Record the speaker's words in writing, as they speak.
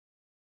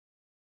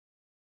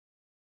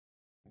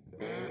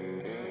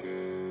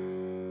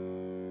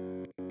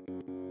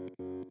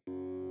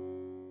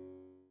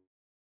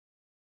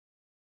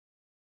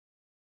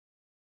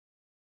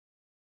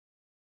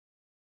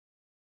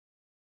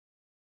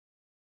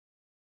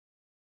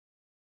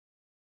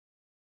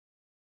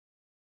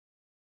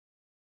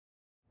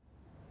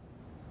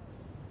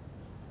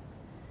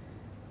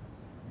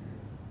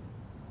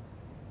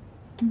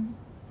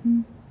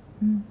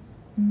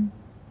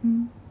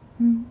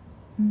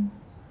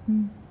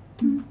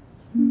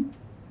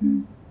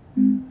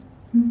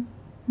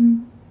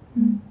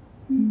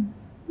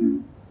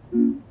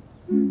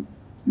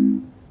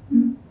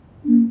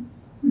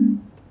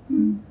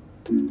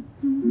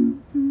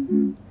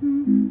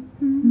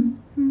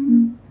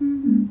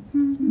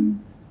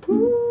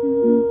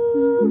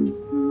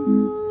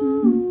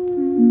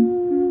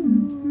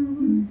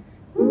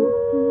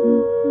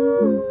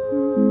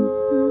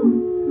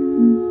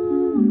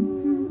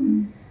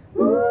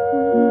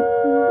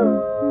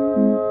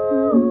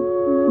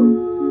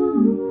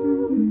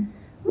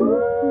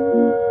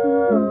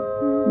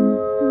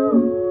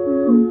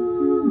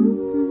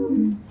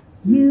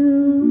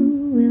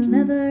You will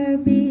never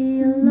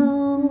be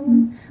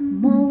alone.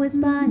 I'm always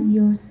by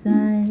your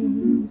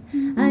side.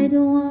 I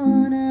don't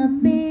wanna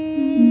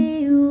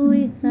be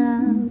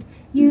without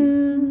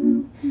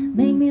you.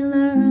 Make me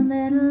learn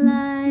that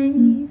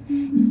life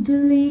is to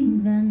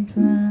live and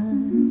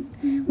trust.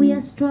 We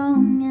are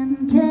strong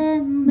and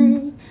can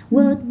make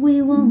what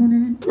we want,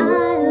 and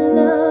I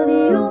love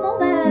you more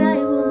than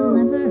I will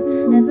never,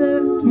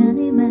 ever can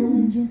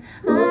imagine.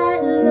 I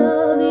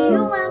love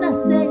you and I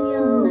say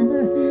I'll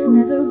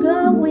never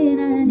go in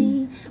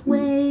any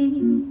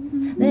ways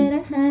that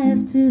I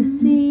have to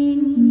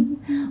see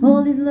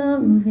all this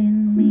love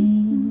in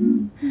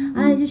me.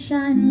 I just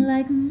shine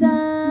like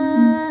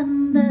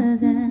sun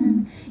does,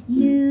 and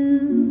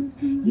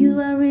you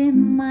are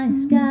in my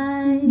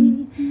sky.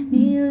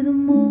 Near the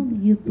moon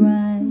you're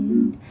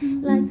bright,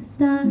 like the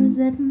stars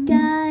that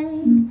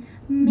guide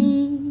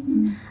me.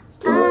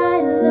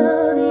 I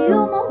love you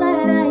more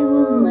than I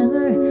will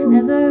never,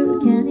 ever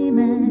can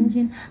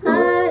imagine.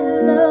 I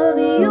love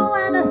you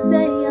and I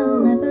say I'll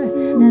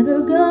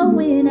never go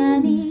in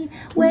any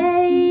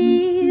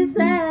ways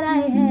that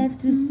I have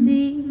to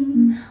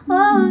see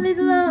all this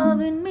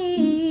love in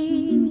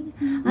me.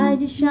 I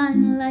just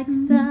shine like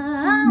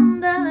sun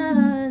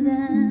does,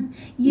 and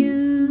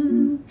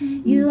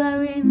you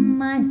are in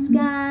my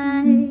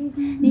sky.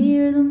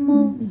 Near the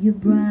moon you're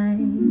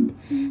bright,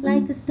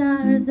 like the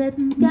stars that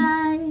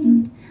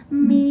guide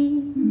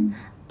me.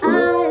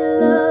 I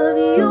love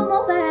you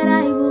more than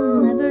I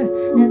will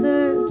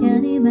never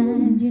can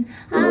imagine.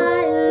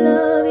 I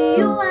love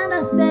you and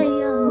I say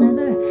I'll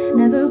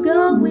never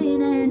go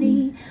in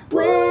any